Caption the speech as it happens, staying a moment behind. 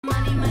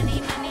Money,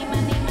 money, money,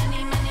 money,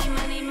 money, money,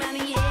 money,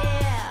 money,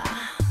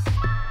 yeah.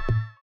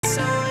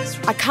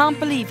 I can't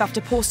believe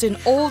after posting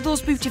all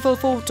those beautiful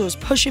photos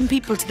pushing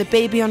people to the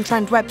Baby on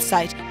Trend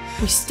website,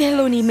 we still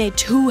only made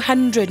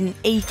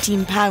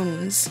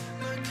 £218.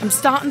 I'm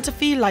starting to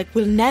feel like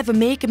we'll never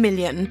make $1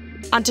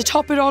 million. And to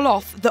top it all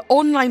off, the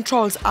online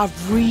trolls are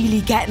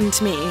really getting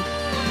to me.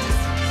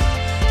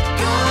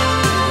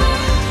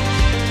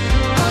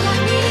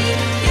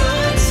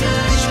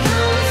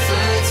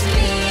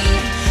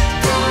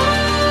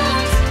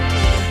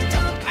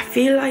 I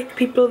feel like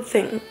people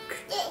think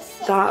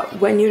that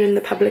when you're in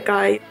the public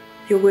eye,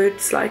 your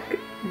words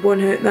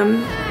won't hurt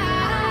them.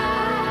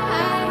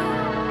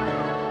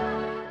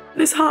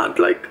 It's hard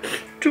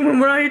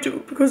doing what I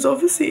do because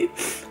obviously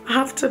I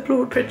have to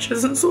upload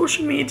pictures on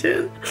social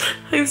media.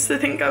 I used to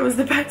think I was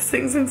the best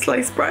thing since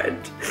sliced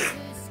bread.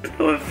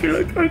 Now I feel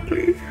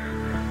ugly.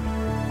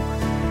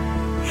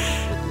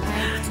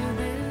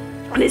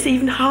 And it's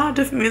even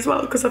harder for me as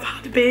well because I've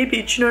had a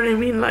baby, do you know what I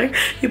mean?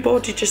 Your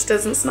body just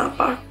doesn't snap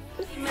back.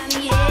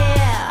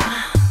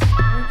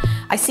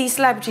 I see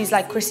celebrities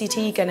like Chrissy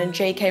Teigen and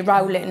J.K.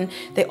 Rowling,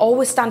 they're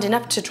always standing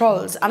up to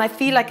trolls, and I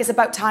feel like it's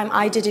about time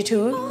I did it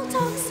too.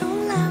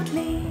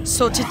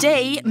 So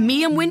today,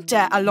 me and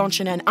Wynter are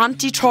launching an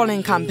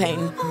anti-trolling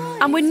campaign,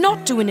 and we're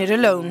not doing it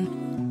alone.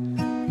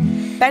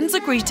 Ben's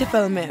agreed to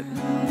film it.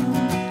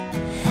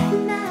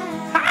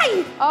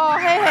 Hi! Oh,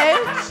 hey.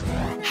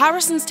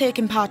 Harrison's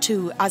taking part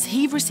too, as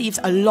he receives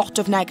a lot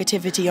of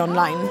negativity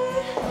online.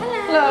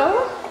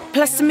 Hello.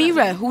 Plus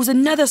Samira, who's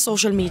another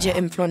social media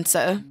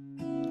influencer.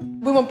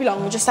 We won't be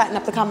long, we're just setting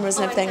up the cameras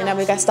and everything and then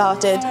we get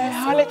started.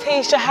 Hi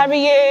Lateysha, how are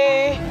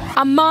you?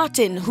 And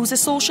Martin, who's a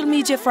social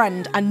media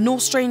friend and no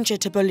stranger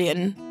to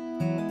bullying.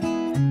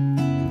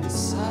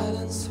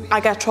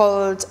 I get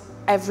trolled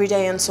every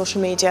day on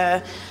social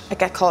media. I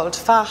get called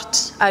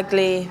fat,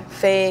 ugly,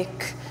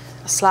 fake,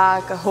 a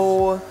slag, a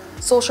hoe.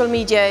 Social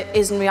media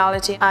isn't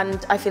reality,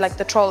 and I feel like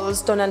the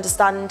trolls don't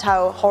understand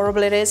how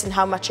horrible it is and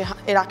how much it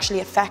actually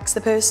affects the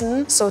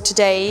person. So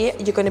today,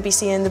 you're going to be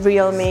seeing the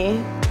real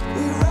me.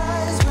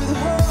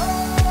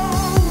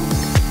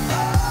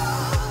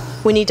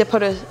 We need to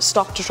put a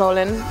stop to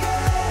trolling.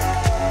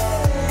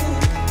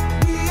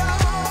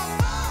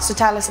 So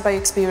tell us about your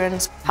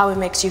experience, how it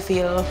makes you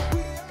feel.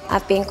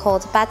 I've been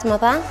called a bad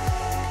mother.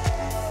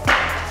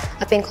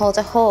 I've been called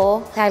a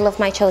whore. I love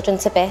my children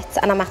to bits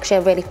and I'm actually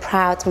a really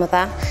proud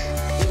mother.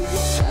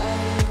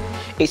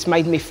 It's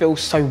made me feel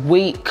so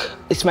weak.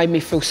 It's made me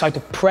feel so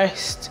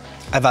depressed.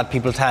 I've had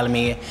people telling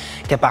me,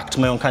 get back to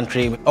my own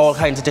country, all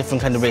kinds of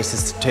different kind of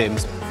racist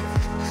terms.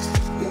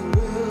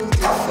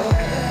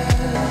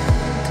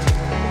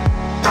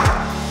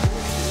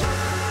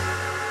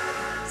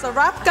 So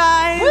rap,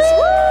 guys!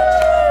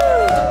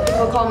 Woo!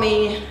 People call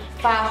me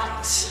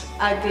fat,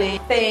 ugly,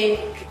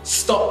 fake.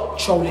 Stop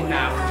trolling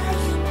now.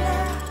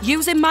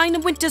 Using mine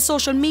and Wynter's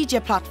social media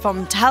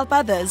platform to help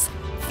others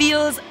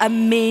feels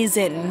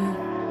amazing.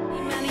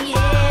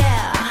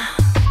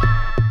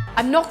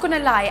 I'm not gonna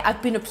lie,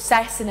 I've been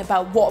obsessing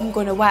about what I'm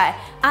gonna wear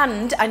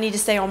and I need to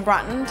stay on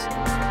brand.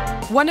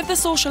 One of the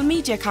social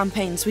media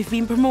campaigns we've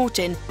been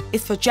promoting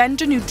is for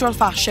gender-neutral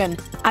fashion,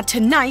 and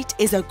tonight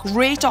is a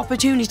great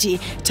opportunity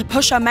to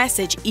push our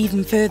message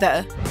even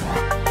further.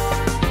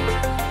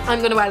 I'm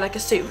going to wear a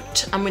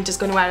suit and Wynter's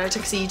going to wear a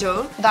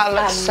tuxedo. That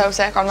looks so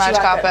sick on red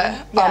carpet.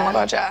 Yeah. Oh my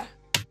god, yeah.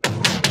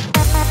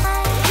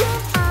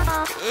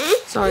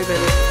 Sorry,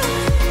 baby.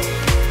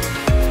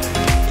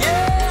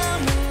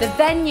 The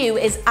venue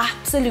is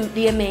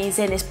absolutely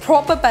amazing. It's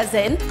proper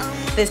buzzing.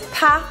 There's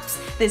paps,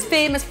 there's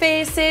famous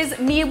faces.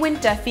 Me and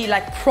Wynter feel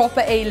like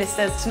proper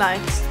A-listers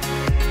tonight.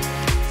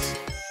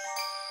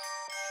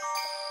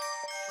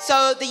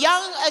 So the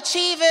Young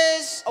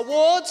Achievers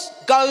Awards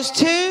goes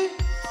to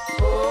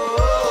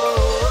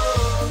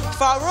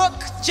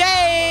Farouk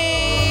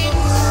James.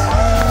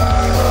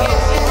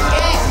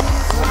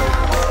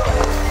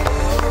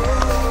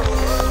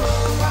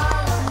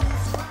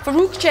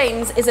 Farouk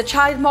James is a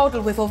child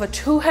model with over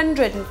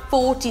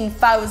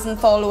 214,000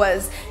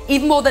 followers,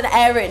 even more than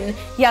Erin.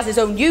 He has his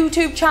own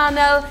YouTube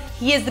channel.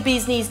 He is the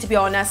bee's knees, to be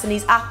honest, and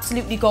he's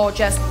absolutely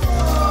gorgeous.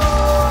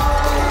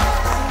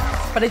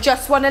 But I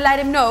just want to let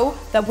him know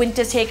that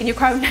Wynter's taking your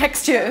crown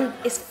next year.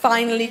 It's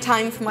finally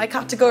time for my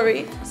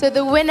category. So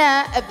the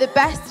winner of the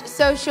best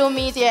social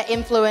media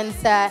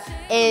influencer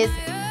is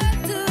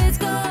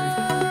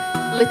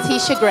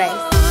Lateysha Grace.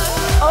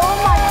 Oh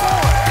my God!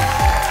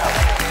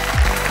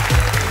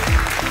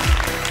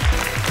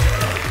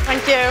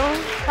 Thank you.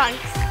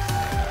 Thanks.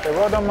 Hey,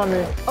 well done,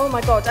 mummy. Oh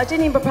my God, I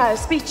didn't even prepare a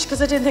speech because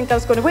I didn't think I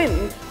was going to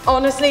win.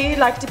 Honestly,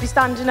 to be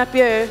standing up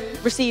here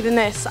receiving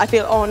this, I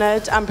feel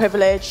honoured and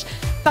privileged.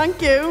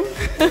 Thank you.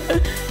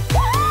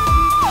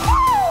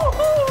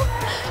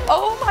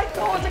 Oh my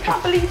God, I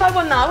can't believe I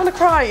won that. I want to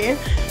cry.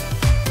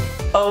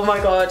 Oh my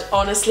God,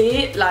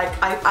 honestly,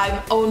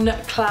 I'm on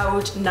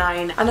cloud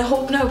 9, and I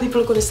hope now people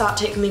are going to start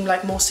taking me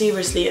more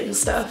seriously and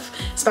stuff,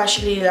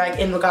 especially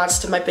in regards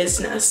to my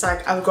business.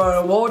 I've got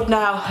an award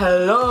now.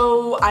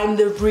 Hello, I'm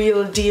the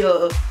real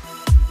deal.